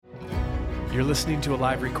You're listening to a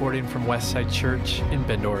live recording from Westside Church in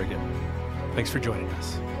Bend, Oregon. Thanks for joining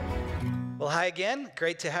us. Well, hi again.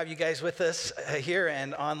 Great to have you guys with us here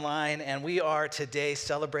and online. And we are today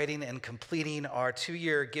celebrating and completing our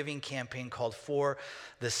 2-year giving campaign called For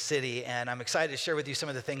the City. And I'm excited to share with you some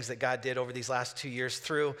of the things that God did over these last 2 years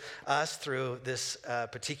through us, through this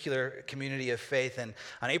particular community of faith. And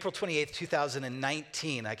on April 28th,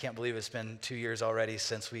 2019, I can't believe it's been 2 years already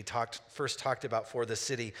since we first talked about For the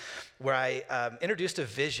City, where I introduced a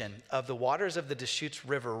vision of the waters of the Deschutes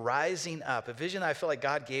River rising up, a vision I feel like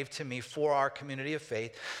God gave to me for our community of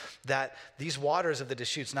faith, that these waters of the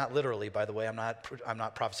Deschutes, not literally, by the way, I'm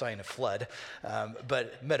not prophesying a flood,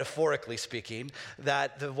 but metaphorically speaking,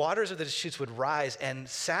 that the waters of the Deschutes would rise and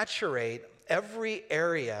saturate every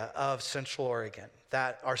area of Central Oregon,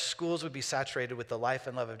 that our schools would be saturated with the life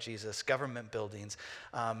and love of Jesus, government buildings,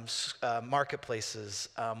 marketplaces,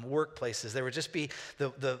 workplaces. There would just be,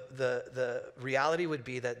 the reality would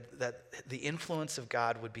be that the influence of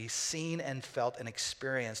God would be seen and felt and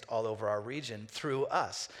experienced all over our region through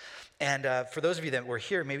us. And for those of you that were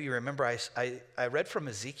here, maybe you remember I read from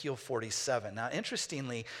Ezekiel 47. Now,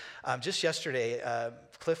 interestingly, just yesterday,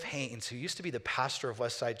 Cliff Haynes, who used to be the pastor of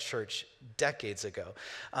Westside Church decades ago,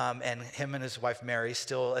 and him and his wife Mary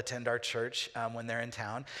still attend our church when they're in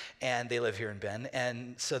town, and they live here in Bend.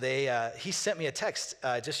 And so he sent me a text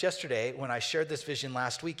just yesterday when I shared this vision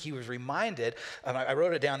last week. He was reminded, I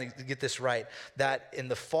wrote it down to get this right, that in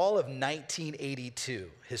the fall of 1982,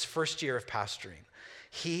 his first year of pastoring,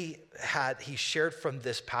 he shared from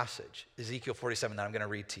this passage, Ezekiel 47, that I'm going to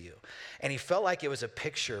read to you. And he felt like it was a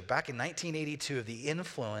picture back in 1982 of the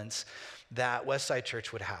influence that Westside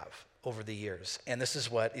Church would have over the years. And this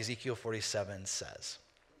is what Ezekiel 47 says.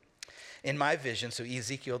 In my vision, so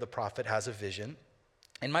Ezekiel the prophet has a vision.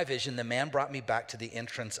 In my vision, the man brought me back to the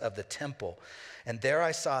entrance of the temple, and there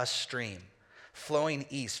I saw a stream flowing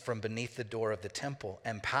east from beneath the door of the temple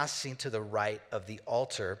and passing to the right of the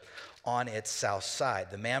altar on its south side.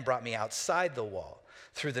 The man brought me outside the wall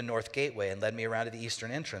through the north gateway and led me around to the eastern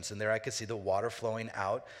entrance. And there I could see the water flowing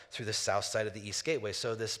out through the south side of the east gateway.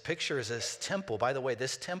 So this picture is this temple. By the way,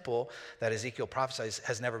 this temple that Ezekiel prophesies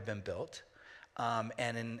has never been built.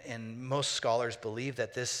 And most scholars believe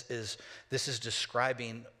that this is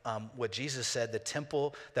describing what Jesus said, the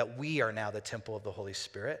temple, that we are now the temple of the Holy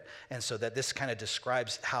Spirit. And so that this kind of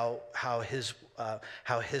describes how his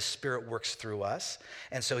Spirit works through us.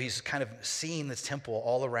 And so he's kind of seeing this temple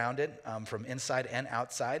all around it, from inside and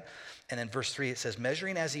outside. And then verse 3, it says,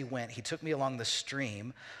 measuring as he went, he took me along the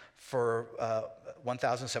stream for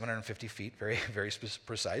 1,750 feet, very, very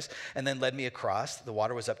precise, and then led me across. The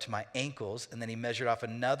water was up to my ankles, and then he measured off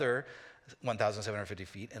another 1,750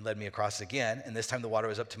 feet and led me across again, and this time the water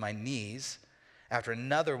was up to my knees. After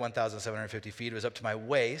another 1,750 feet, it was up to my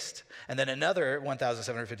waist, and then another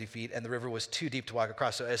 1,750 feet, and the river was too deep to walk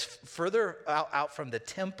across. So as further out from the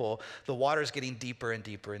temple, the water is getting deeper and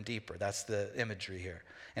deeper and deeper. That's the imagery here.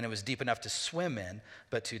 And it was deep enough to swim in,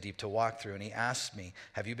 but too deep to walk through. And he asked me,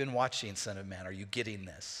 have you been watching, Son of Man? Are you getting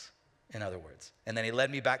this? In other words. And then he led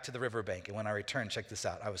me back to the riverbank. And when I returned, check this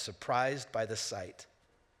out, I was surprised by the sight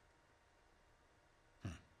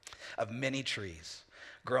of many trees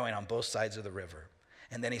growing on both sides of the river.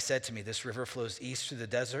 And then he said to me, this river flows east through the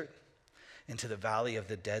desert into the valley of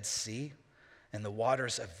the Dead Sea, and the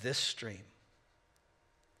waters of this stream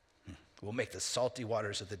will make the salty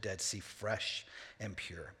waters of the Dead Sea fresh and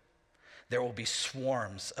pure. There will be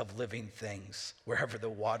swarms of living things wherever the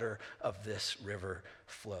water of this river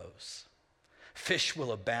flows. Fish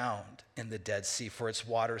will abound in the Dead Sea, for its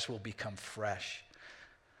waters will become fresh.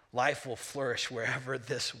 Life will flourish wherever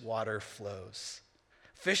this water flows.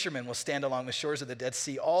 Fishermen will stand along the shores of the Dead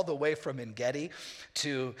Sea all the way from En-Gedi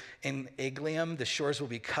to En-Eglaim. The shores will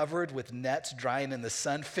be covered with nets drying in the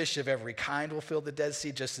sun. Fish of every kind will fill the Dead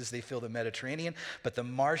Sea just as they fill the Mediterranean. But the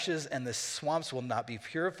marshes and the swamps will not be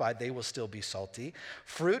purified. They will still be salty.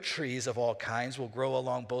 Fruit trees of all kinds will grow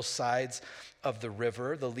along both sides of the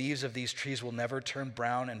river. The leaves of these trees will never turn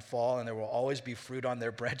brown and fall, and there will always be fruit on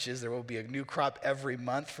their branches. There will be a new crop every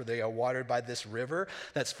month, for they are watered by this river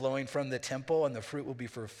that's flowing from the temple, and the fruit will be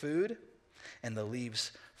for food and the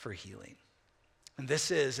leaves for healing. And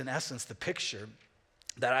this is, in essence, the picture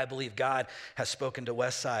that I believe God has spoken to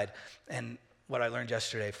Westside, and what I learned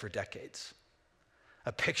yesterday, for decades.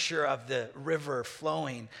 A picture of the river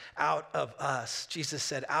flowing out of us. Jesus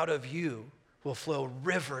said, out of you will flow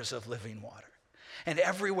rivers of living water. And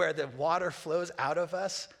everywhere that water flows out of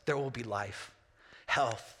us, there will be life,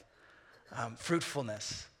 health,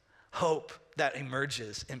 fruitfulness, hope that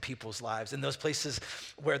emerges in people's lives. In those places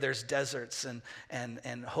where there's deserts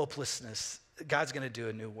and hopelessness, God's going to do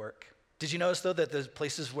a new work. Did you notice, though, that there's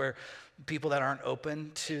places where people that aren't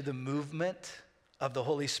open to the movement of the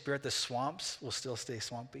Holy Spirit, the swamps, will still stay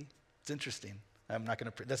swampy? It's interesting. I'm not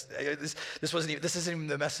going to, this isn't even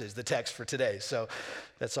the message, the text for today. So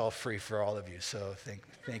that's all free for all of you. So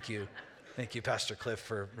thank you. Thank you, Pastor Cliff,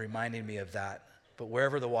 for reminding me of that. But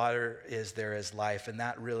wherever the water is, there is life. And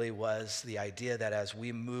that really was the idea that as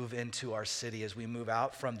we move into our city, as we move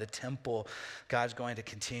out from the temple, God's going to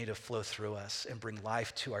continue to flow through us and bring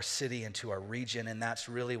life to our city and to our region. And that's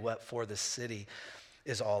really what For the City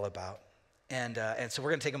is all about. And so we're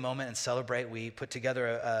going to take a moment and celebrate. We put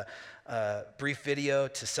together a brief video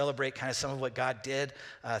to celebrate kind of some of what God did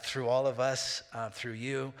through all of us, through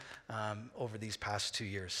you, over these past 2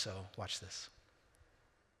 years. So watch this.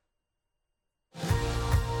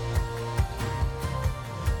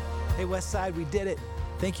 Hey, Westside, we did it.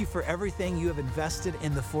 Thank you for everything you have invested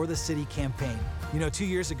in the For the City campaign. 2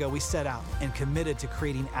 years ago, we set out and committed to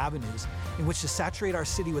creating avenues in which to saturate our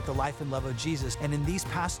city with the life and love of Jesus. And in these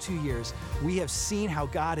past 2 years, we have seen how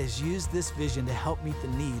God has used this vision to help meet the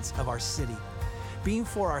needs of our city. Being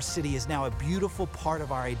for our city is now a beautiful part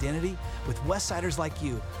of our identity, with Westsiders like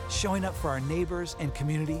you showing up for our neighbors and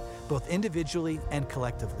community, both individually and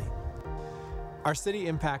collectively. Our City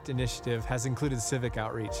Impact Initiative has included civic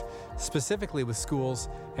outreach, specifically with schools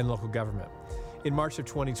and local government. In March of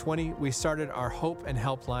 2020, we started our Hope and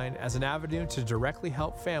Helpline as an avenue to directly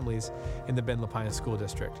help families in the Bend Lapine School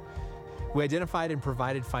District. We identified and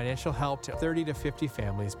provided financial help to 30 to 50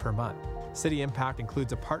 families per month. City Impact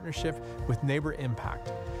includes a partnership with Neighbor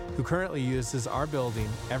Impact, who currently uses our building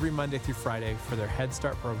every Monday through Friday for their Head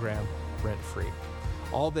Start program, rent-free.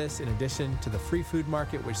 All this in addition to the free food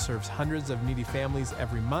market, which serves hundreds of needy families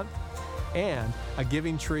every month, and a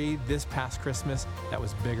giving tree this past Christmas that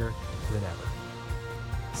was bigger than ever.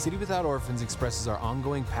 City Without Orphans expresses our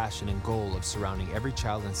ongoing passion and goal of surrounding every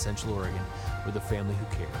child in Central Oregon with a family who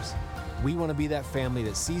cares. We want to be that family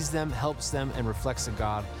that sees them, helps them, and reflects a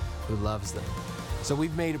God who loves them. So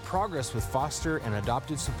we've made progress with foster and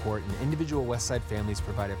adoptive support, and individual Westside families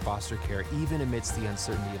provided foster care even amidst the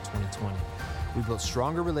uncertainty of 2020. We built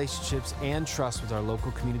stronger relationships and trust with our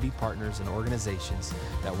local community partners and organizations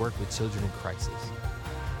that work with children in crisis.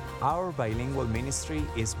 Our bilingual ministry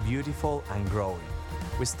is beautiful and growing.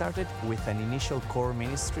 We started with an initial core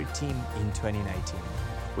ministry team in 2019.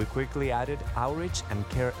 We quickly added outreach and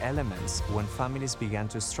care elements when families began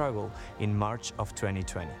to struggle in March of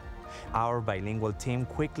 2020. Our bilingual team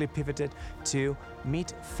quickly pivoted to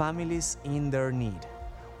meet families in their need.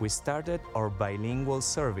 We started our bilingual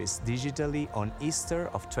service digitally on Easter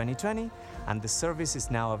of 2020, and the service is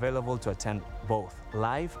now available to attend both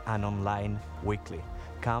live and online weekly.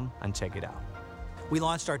 Come and check it out. We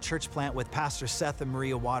launched our church plant with Pastor Seth and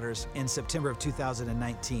Maria Waters in September of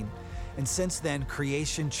 2019. And since then,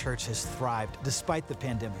 Creation Church has thrived despite the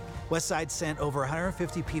pandemic. Westside sent over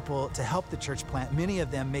 150 people to help the church plant, many of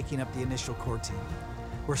them making up the initial core team.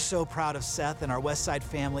 We're so proud of Seth and our Westside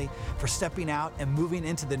family for stepping out and moving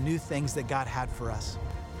into the new things that God had for us.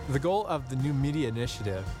 The goal of the New Media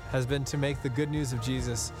Initiative has been to make the good news of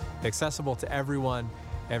Jesus accessible to everyone,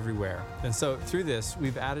 everywhere. And so through this,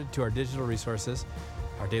 we've added to our digital resources,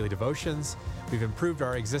 our daily devotions, we've improved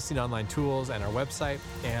our existing online tools and our website,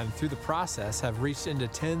 and through the process have reached into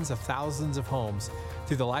tens of thousands of homes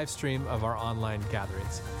through the live stream of our online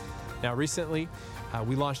gatherings. Now recently,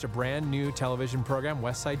 we launched a brand new television program,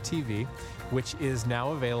 Westside TV, which is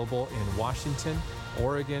now available in Washington,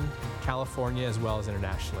 Oregon, California, as well as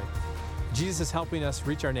internationally. Jesus is helping us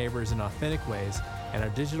reach our neighbors in authentic ways, and our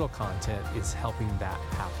digital content is helping that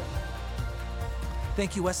happen.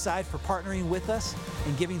 Thank you, Westside, for partnering with us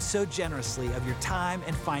and giving so generously of your time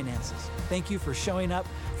and finances. Thank you for showing up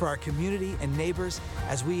for our community and neighbors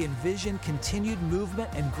as we envision continued movement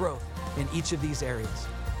and growth in each of these areas.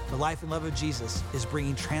 The life and love of Jesus is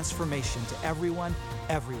bringing transformation to everyone,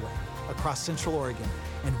 everywhere, across Central Oregon,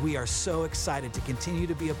 and we are so excited to continue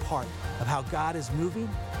to be a part of how God is moving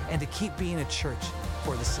and to keep being a church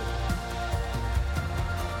for the city.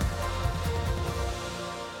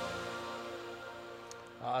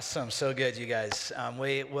 Awesome, so good, you guys.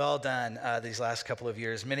 Well done these last couple of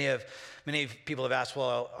years. Many people have asked,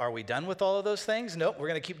 well, are we done with all of those things? Nope, we're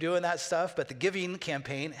going to keep doing that stuff. But the giving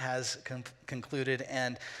campaign has concluded.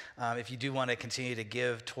 And if you do want to continue to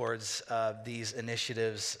give towards these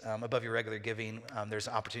initiatives above your regular giving, there's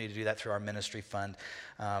an opportunity to do that through our ministry fund.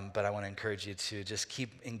 But I want to encourage you to just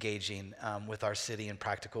keep engaging with our city in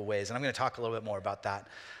practical ways. And I'm going to talk a little bit more about that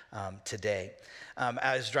today.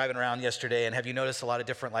 I was driving around yesterday, and have you noticed a lot of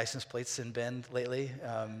different license plates in Bend lately?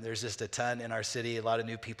 There's just a ton in our city, a lot of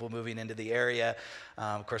new people moving into the area.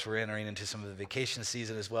 Of course, we're entering into some of the vacation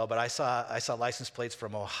season as well, but I saw license plates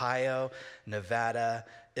from Ohio, Nevada,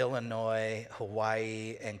 Illinois,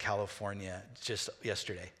 Hawaii, and California just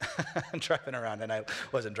yesterday. I'm driving around, and I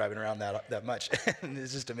wasn't driving around that much. And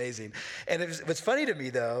it's just amazing. And what's funny to me,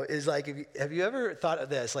 though, is like, have you ever thought of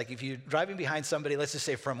this? Like, if you're driving behind somebody, let's just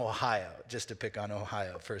say from Ohio, just to pick on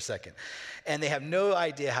Ohio for a second, and they have no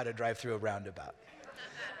idea how to drive through a roundabout.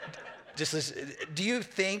 Just listen, do you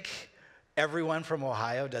think everyone from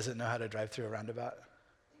Ohio doesn't know how to drive through a roundabout?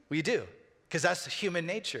 We do. Because that's human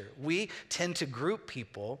nature. We tend to group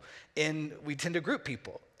people. And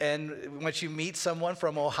once you meet someone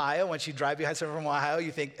from Ohio, once you drive behind someone from Ohio,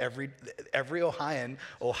 you think every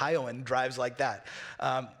Ohioan drives like that.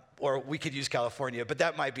 Or we could use California, but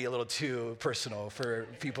that might be a little too personal for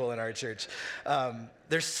people in our church.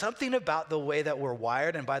 There's something about the way that we're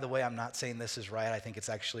wired, and by the way, I'm not saying this is right. I think it's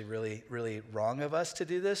actually really, really wrong of us to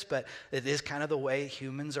do this, but it is kind of the way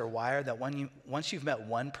humans are wired, that once you've met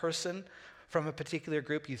one person from a particular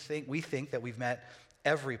group, we think that we've met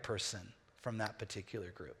every person from that particular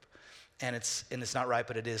group. And it's not right,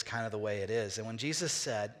 but it is kind of the way it is. And when Jesus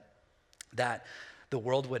said that the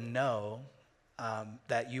world would know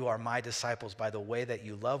that you are my disciples by the way that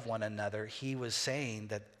you love one another, he was saying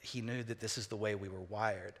that he knew that this is the way we were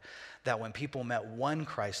wired. That when people met one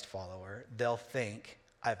Christ follower, they'll think,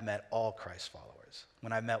 I've met all Christ followers.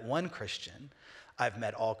 When I've met one Christian, I've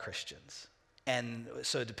met all Christians. And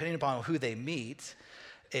so depending upon who they meet,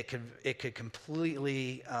 it could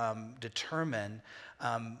completely determine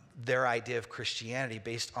their idea of Christianity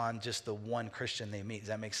based on just the one Christian they meet. Does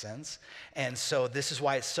that make sense? And so this is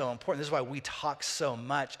why it's so important. This is why we talk so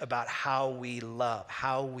much about how we love,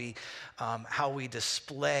 how we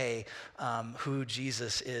display who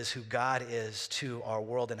Jesus is, who God is to our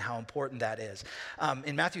world, and how important that is.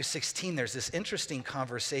 In Matthew 16, there's this interesting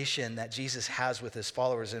conversation that Jesus has with his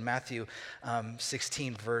followers. In Matthew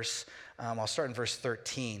 16, I'll start in verse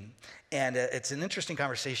 13. And it's an interesting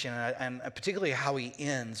conversation, and particularly how he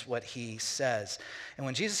ends what he says. And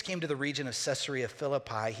when Jesus came to the region of Caesarea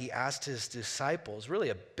Philippi, he asked his disciples really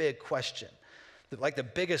a big question, like the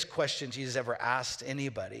biggest question Jesus ever asked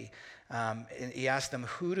anybody. He asked them,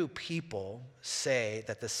 who do people say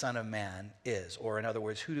that the Son of Man is? Or in other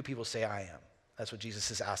words, who do people say I am? That's what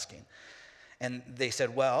Jesus is asking. And they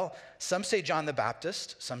said, well, some say John the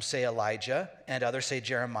Baptist, some say Elijah, and others say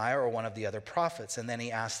Jeremiah or one of the other prophets. And then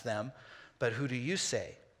he asked them, but who do you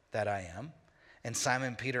say that I am? And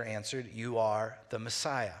Simon Peter answered, you are the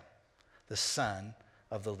Messiah, the Son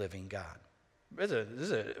of the living God. This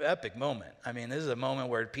is an epic moment. I mean, this is a moment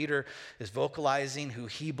where Peter is vocalizing who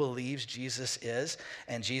he believes Jesus is.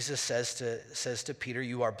 And Jesus says to Peter,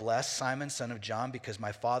 you are blessed, Simon, son of John, because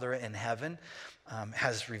my Father in heaven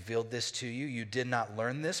has revealed this to you. You did not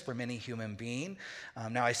learn this from any human being.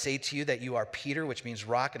 Now I say to you that you are Peter, which means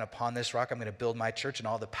rock, and upon this rock I'm going to build my church, and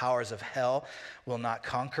all the powers of hell will not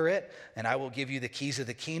conquer it. And I will give you the keys of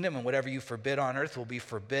the kingdom, and whatever you forbid on earth will be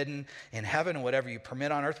forbidden in heaven, and whatever you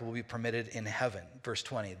permit on earth will be permitted in heaven. Verse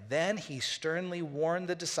 20, then he sternly warned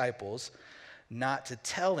the disciples not to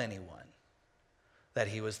tell anyone that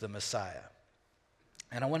he was the Messiah.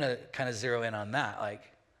 And I want to kind of zero in on that. Like,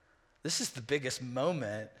 this is the biggest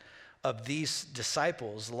moment of these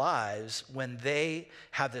disciples' lives when they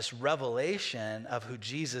have this revelation of who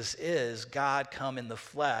Jesus is, God come in the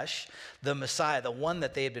flesh, the Messiah, the one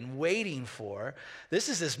that they had been waiting for. This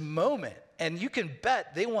is this moment, and you can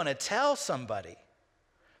bet they want to tell somebody.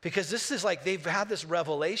 Because this is like they've had this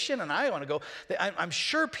revelation, and I want to go. I'm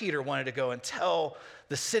sure Peter wanted to go and tell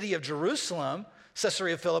the city of Jerusalem,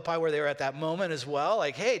 Caesarea Philippi, where they were at that moment as well.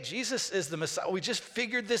 Like, hey, Jesus is the Messiah. We just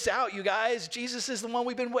figured this out, you guys. Jesus is the one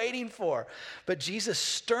we've been waiting for. But Jesus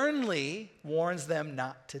sternly warns them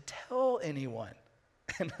not to tell anyone.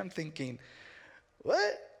 And I'm thinking,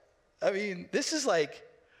 what? I mean, this is like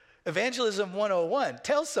evangelism 101.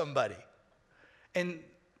 Tell somebody. And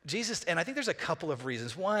Jesus, and I think there's a couple of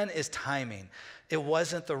reasons. One is timing. It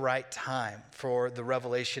wasn't the right time for the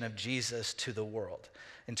revelation of Jesus to the world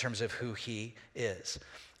in terms of who he is.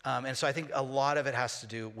 And so I think a lot of it has to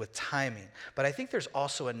do with timing. But I think there's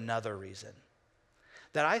also another reason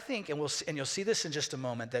that I think, and you'll see this in just a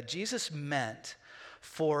moment, that Jesus meant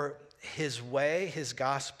for his way, his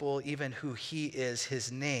gospel, even who he is,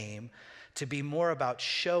 his name, to be more about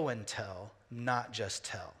show and tell, not just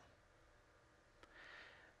tell.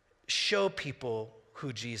 Show people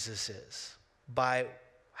who Jesus is by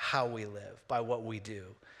how we live, by what we do.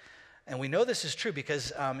 And we know this is true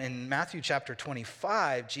because in Matthew chapter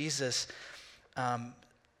 25, Jesus,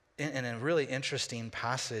 in a really interesting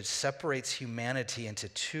passage, separates humanity into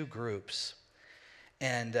two groups,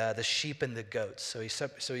 and the sheep and the goats.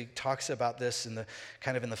 So he talks about this in the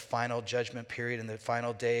final judgment period, in the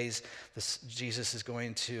final days. Jesus is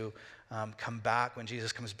going to come back. When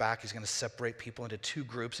Jesus comes back, he's going to separate people into two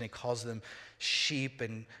groups, and he calls them sheep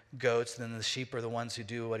and goats. And then the sheep are the ones who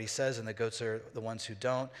do what he says, and the goats are the ones who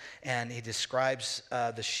don't. And he describes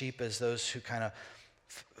the sheep as those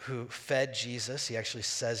who fed Jesus. He actually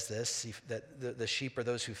says this, that the sheep are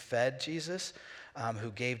those who fed Jesus, who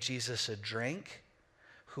gave Jesus a drink,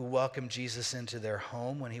 who welcomed Jesus into their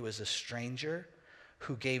home when he was a stranger,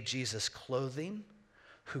 who gave Jesus clothing,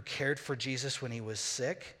 who cared for Jesus when he was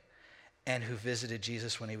sick, and who visited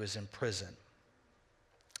Jesus when he was in prison.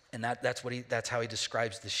 And that's how he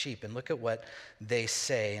describes the sheep. And look at what they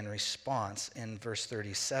say in response in verse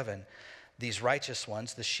 37. These righteous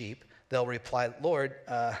ones, the sheep, they'll reply, Lord,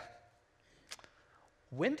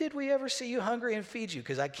 when did we ever see you hungry and feed you?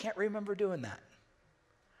 Because I can't remember doing that.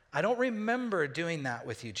 I don't remember doing that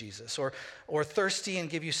with you, Jesus. Or thirsty and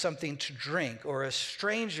give you something to drink, or a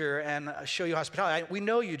stranger and show you hospitality. We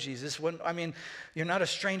know you, Jesus. You're not a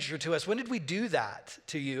stranger to us. When did we do that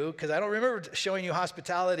to you? Because I don't remember showing you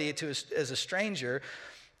hospitality as a stranger.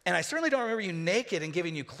 And I certainly don't remember you naked and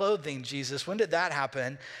giving you clothing, Jesus. When did that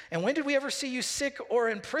happen? And when did we ever see you sick or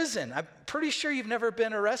in prison? I'm pretty sure you've never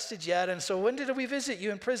been arrested yet. And so when did we visit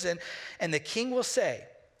you in prison? And the king will say,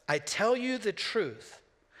 I tell you the truth.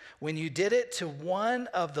 When you did it to one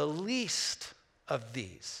of the least of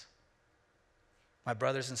these, my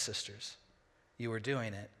brothers and sisters, you were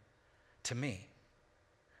doing it to me.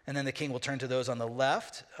 And then the king will turn to those on the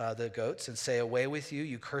left, the goats, and say, away with you,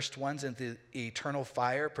 you cursed ones, into the eternal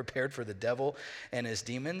fire prepared for the devil and his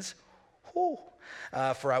demons.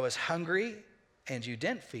 For I was hungry, and you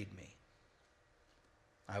didn't feed me.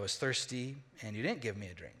 I was thirsty, and you didn't give me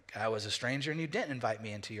a drink. I was a stranger, and you didn't invite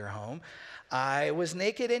me into your home. I was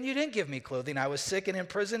naked, and you didn't give me clothing. I was sick and in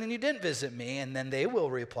prison, and you didn't visit me. And then they will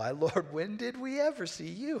reply, Lord, when did we ever see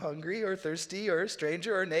you hungry or thirsty or a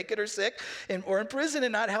stranger or naked or sick or in prison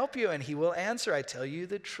and not help you? And he will answer, I tell you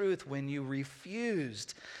the truth, when you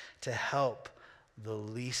refused to help the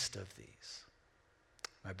least of these,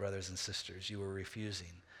 my brothers and sisters, you were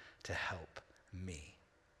refusing to help me.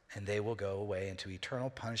 And they will go away into eternal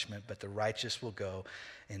punishment, but the righteous will go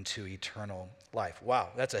into eternal life. Wow,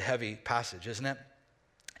 that's a heavy passage, isn't it?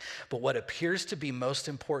 But what appears to be most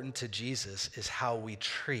important to Jesus is how we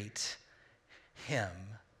treat him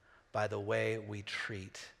by the way we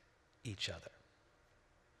treat each other.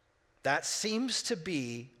 That seems to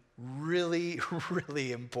be really,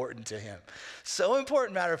 really important to him. So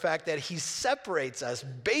important, matter of fact, that he separates us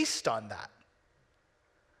based on that.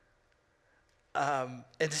 And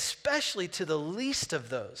especially to the least of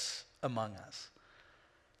those among us.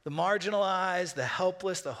 The marginalized, the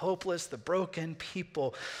helpless, the hopeless, the broken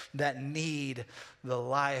people that need the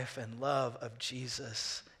life and love of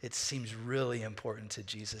Jesus. It seems really important to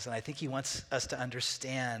Jesus. And I think he wants us to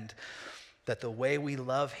understand that the way we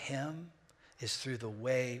love him is through the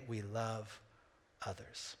way we love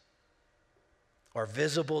others. Our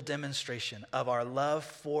visible demonstration of our love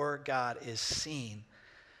for God is seen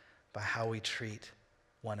by how we treat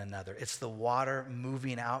one another. It's the water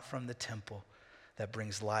moving out from the temple that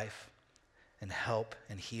brings life and help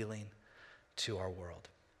and healing to our world.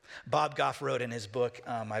 Bob Goff wrote in his book,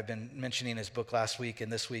 I've been mentioning his book last week and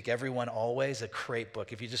this week, Everyone Always, a great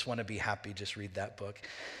book. If you just want to be happy, just read that book.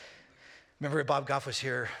 Remember Bob Goff was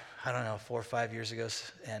here, 4 or 5 years ago,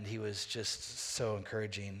 and he was just so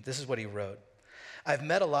encouraging. This is what he wrote. I've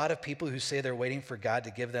met a lot of people who say they're waiting for God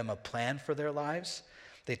to give them a plan for their lives.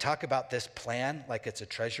 They talk about this plan like it's a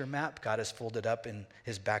treasure map God has folded up in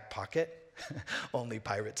his back pocket. Only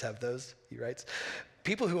pirates have those, he writes.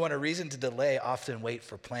 People who want a reason to delay often wait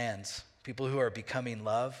for plans. People who are becoming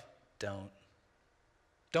love don't.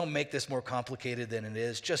 Don't make this more complicated than it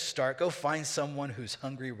is. Just start. Go find someone who's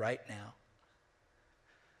hungry right now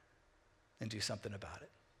and do something about it.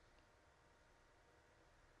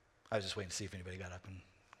 I was just waiting to see if anybody got up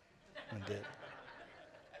and did.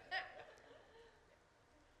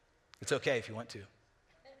 It's okay if you want to.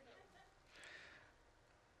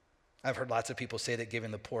 I've heard lots of people say that giving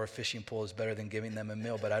the poor a fishing pole is better than giving them a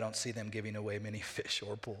meal, but I don't see them giving away many fish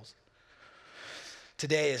or poles.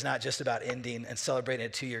 Today is not just about ending and celebrating a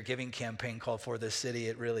 2-year giving campaign called For the City.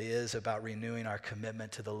 It really is about renewing our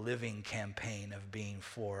commitment to the living campaign of being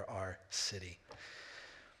for our city,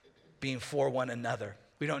 being for one another.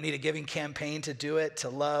 We don't need a giving campaign to do it, to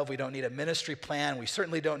love. We don't need a ministry plan. We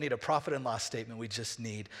certainly don't need a profit and loss statement. We just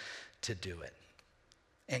need to do it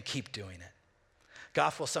and keep doing it.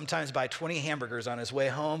 Goff will sometimes buy 20 hamburgers on his way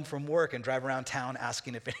home from work and drive around town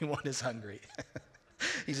asking if anyone is hungry.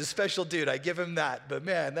 He's a special dude, I give him that, but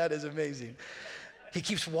man, that is amazing. He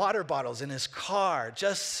keeps water bottles in his car.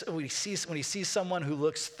 Just when he sees someone who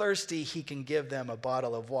looks thirsty, he can give them a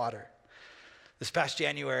bottle of water. This past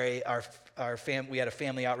January, we had a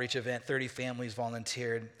family outreach event. 30 families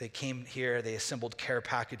volunteered. They came here. They assembled care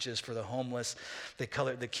packages for the homeless. The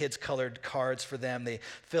kids colored cards for them. They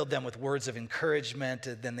filled them with words of encouragement.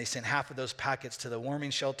 And then they sent half of those packets to the warming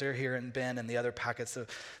shelter here in Bend, and the other packets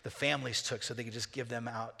the families took so they could just give them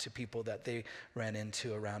out to people that they ran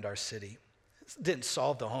into around our city. Didn't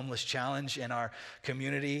solve the homeless challenge in our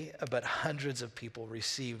community, but hundreds of people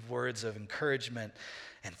received words of encouragement,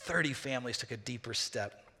 and 30 families took a deeper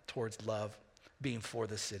step towards love, being for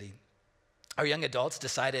the city. Our young adults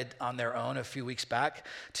decided on their own a few weeks back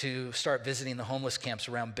to start visiting the homeless camps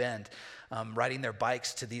around Bend, riding their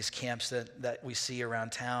bikes to these camps that we see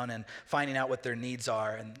around town and finding out what their needs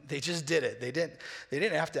are. And they just did it. They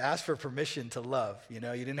didn't have to ask for permission to love. You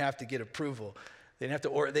didn't have to get approval. They didn't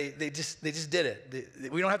have to, they just did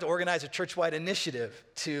it. We don't have to organize a church-wide initiative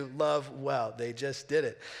to love well. They just did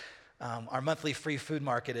it. Our monthly free food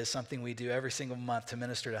market is something we do every single month to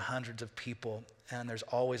minister to hundreds of people, and there's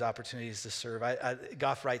always opportunities to serve.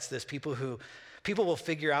 Goff writes this: people will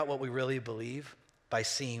figure out what we really believe by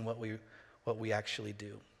seeing what we actually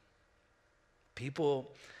do.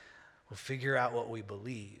 People will figure out what we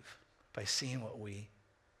believe by seeing what we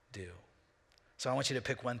do. So I want you to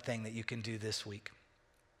pick one thing that you can do this week.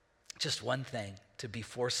 Just one thing to be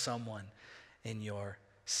for someone in your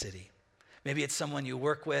city. Maybe it's someone you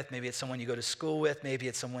work with, maybe it's someone you go to school with, maybe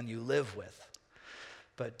it's someone you live with.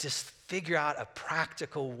 But just figure out a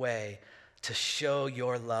practical way to show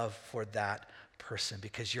your love for that person,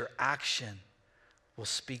 because your action will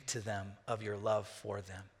speak to them of your love for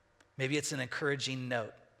them. Maybe it's an encouraging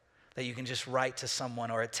note that you can just write to someone,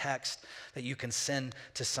 or a text that you can send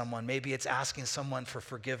to someone. Maybe it's asking someone for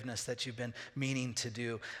forgiveness that you've been meaning to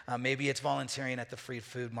do. Maybe it's volunteering at the free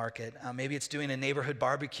food market. Maybe it's doing a neighborhood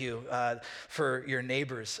barbecue for your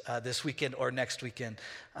neighbors this weekend or next weekend.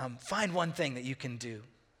 Find one thing that you can do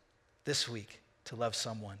this week to love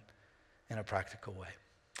someone in a practical way.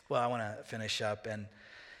 Well, I want to finish up, and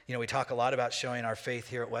we talk a lot about showing our faith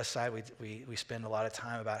here at Westside. We spend a lot of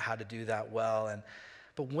time about how to do that well,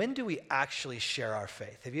 but when do we actually share our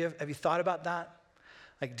faith? Have you thought about that?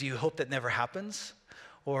 Like, do you hope that never happens?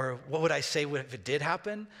 Or what would I say if it did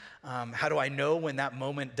happen? How do I know when that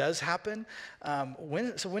moment does happen?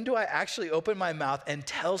 When do I actually open my mouth and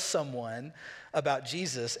tell someone about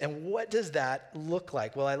Jesus? And what does that look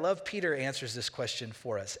like? Well, I love Peter answers this question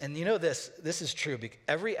for us. And this is true.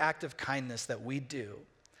 Every act of kindness that we do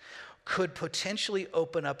could potentially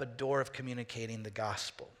open up a door of communicating the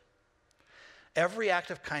gospel. Every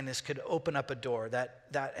act of kindness could open up a door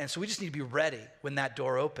and so we just need to be ready when that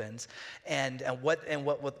door opens. And what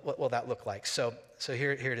will that look like? So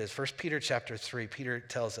here it is. 1 Peter chapter 3. Peter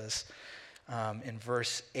tells us in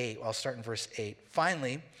verse 8. I'll start in verse 8.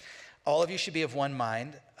 Finally, all of you should be of one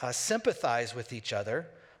mind, sympathize with each other,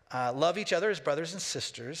 love each other as brothers and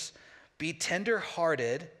sisters, be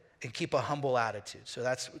tender-hearted, and keep a humble attitude. So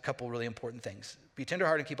that's a couple really important things. Be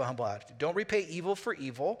tender-hearted and keep a humble attitude. Don't repay evil for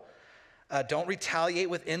evil. Don't retaliate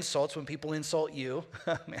with insults when people insult you.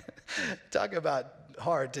 Man, talk about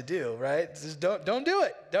hard to do, right? Just don't do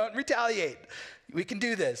it. Don't retaliate. We can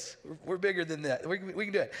do this. We're bigger than that. We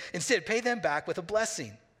can do it. Instead, pay them back with a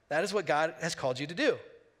blessing. That is what God has called you to do,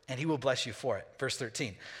 and he will bless you for it. Verse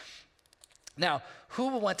 13. Now, who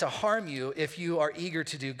will want to harm you if you are eager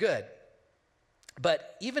to do good?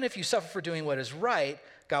 But even if you suffer for doing what is right,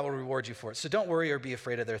 God will reward you for it. So don't worry or be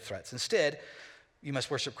afraid of their threats. Instead, you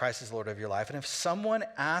must worship Christ as Lord of your life. And if someone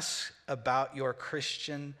asks about your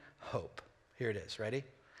Christian hope, here it is, ready?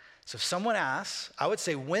 So if someone asks, I would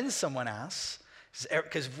say when someone asks,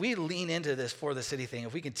 because if we lean into this for the city thing,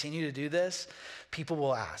 if we continue to do this, people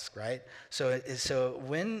will ask, right? So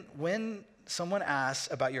when someone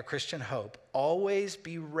asks about your Christian hope, always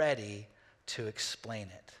be ready to explain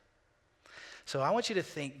it. So I want you to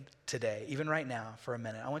think today, even right now for a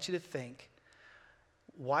minute, I want you to think,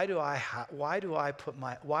 why have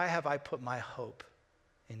I put my hope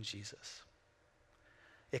in Jesus?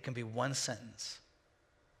 It can be one sentence.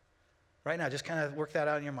 Right now, just kind of work that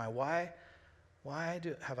out in your mind. Why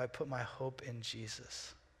have I put my hope in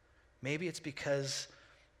Jesus? Maybe it's because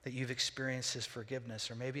that you've experienced his forgiveness,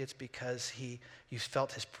 or maybe it's because you've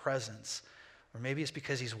felt his presence, or maybe it's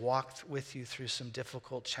because he's walked with you through some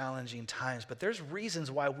difficult, challenging times. But there's reasons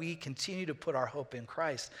why we continue to put our hope in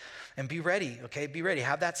Christ. And be ready, okay? Be ready.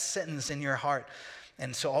 Have that sentence in your heart.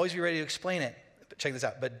 And so always be ready to explain it. But check this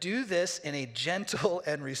out. But do this in a gentle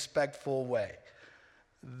and respectful way.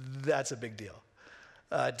 That's a big deal.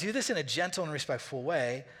 Do this in a gentle and respectful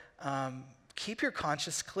way. Keep your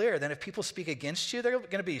conscience clear. Then if people speak against you, they're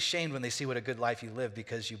going to be ashamed when they see what a good life you live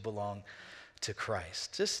because you belong to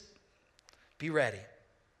Christ. Just be ready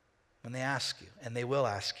when they ask you, and they will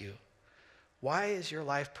ask you, why is your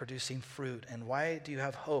life producing fruit? And why do you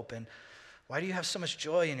have hope? And why do you have so much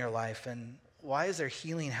joy in your life? And why is there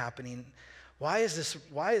healing happening? Why is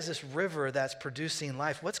this river that's producing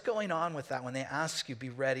life? What's going on with that? When they ask you, be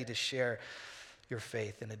ready to share your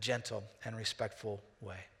faith in a gentle and respectful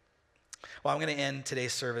way. Well, I'm going to end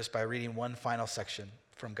today's service by reading one final section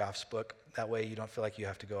from Goff's book. That way you don't feel like you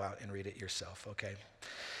have to go out and read it yourself, okay?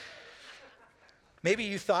 Maybe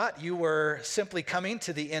you thought you were simply coming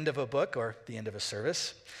to the end of a book or the end of a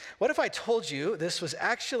service. What if I told you this was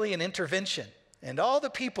actually an intervention, and all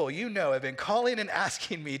the people you know have been calling and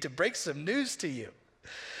asking me to break some news to you?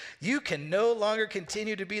 You can no longer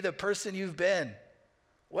continue to be the person you've been.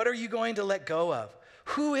 What are you going to let go of?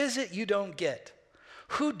 Who is it you don't get?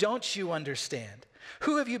 Who don't you understand?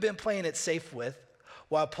 Who have you been playing it safe with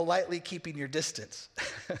while politely keeping your distance?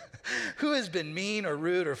 Who has been mean or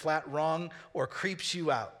rude or flat wrong or creeps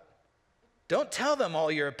you out? Don't tell them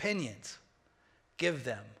all your opinions. Give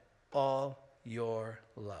them all your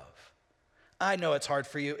love. I know it's hard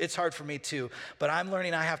for you. It's hard for me too. But I'm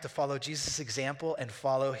learning I have to follow Jesus' example and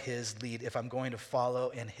follow his lead if I'm going to follow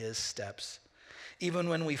in his steps. Even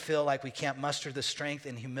when we feel like we can't muster the strength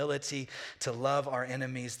and humility to love our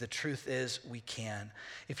enemies, the truth is we can.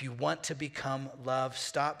 If you want to become love,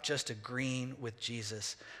 stop just agreeing with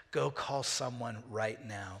Jesus. Go call someone right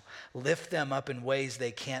now. Lift them up in ways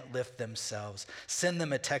they can't lift themselves. Send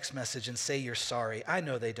them a text message and say you're sorry. I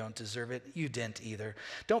know they don't deserve it. You didn't either.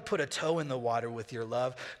 Don't put a toe in the water with your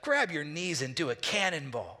love. Grab your knees and do a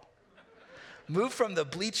cannonball. Move from the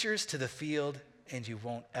bleachers to the field, and you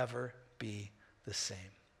won't ever be the same.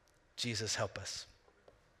 Jesus, help us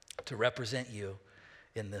to represent you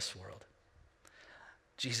in this world.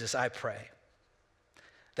 Jesus, I pray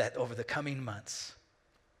that over the coming months,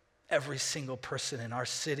 every single person in our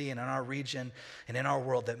city and in our region and in our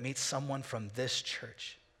world that meets someone from this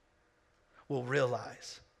church will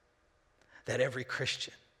realize that every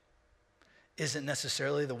Christian isn't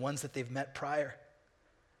necessarily the ones that they've met prior,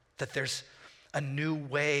 that there's a new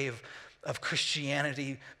wave of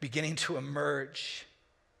Christianity beginning to emerge,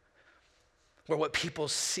 where what people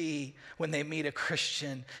see when they meet a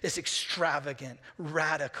Christian is extravagant,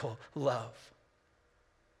 radical love,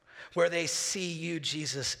 where they see you,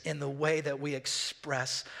 Jesus, in the way that we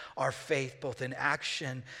express our faith, both in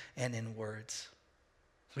action and in words.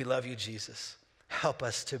 We love you, Jesus. Help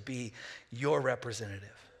us to be your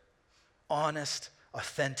representative, honest,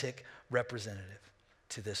 authentic representative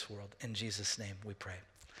to this world. In Jesus' name we pray.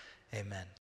 Amen.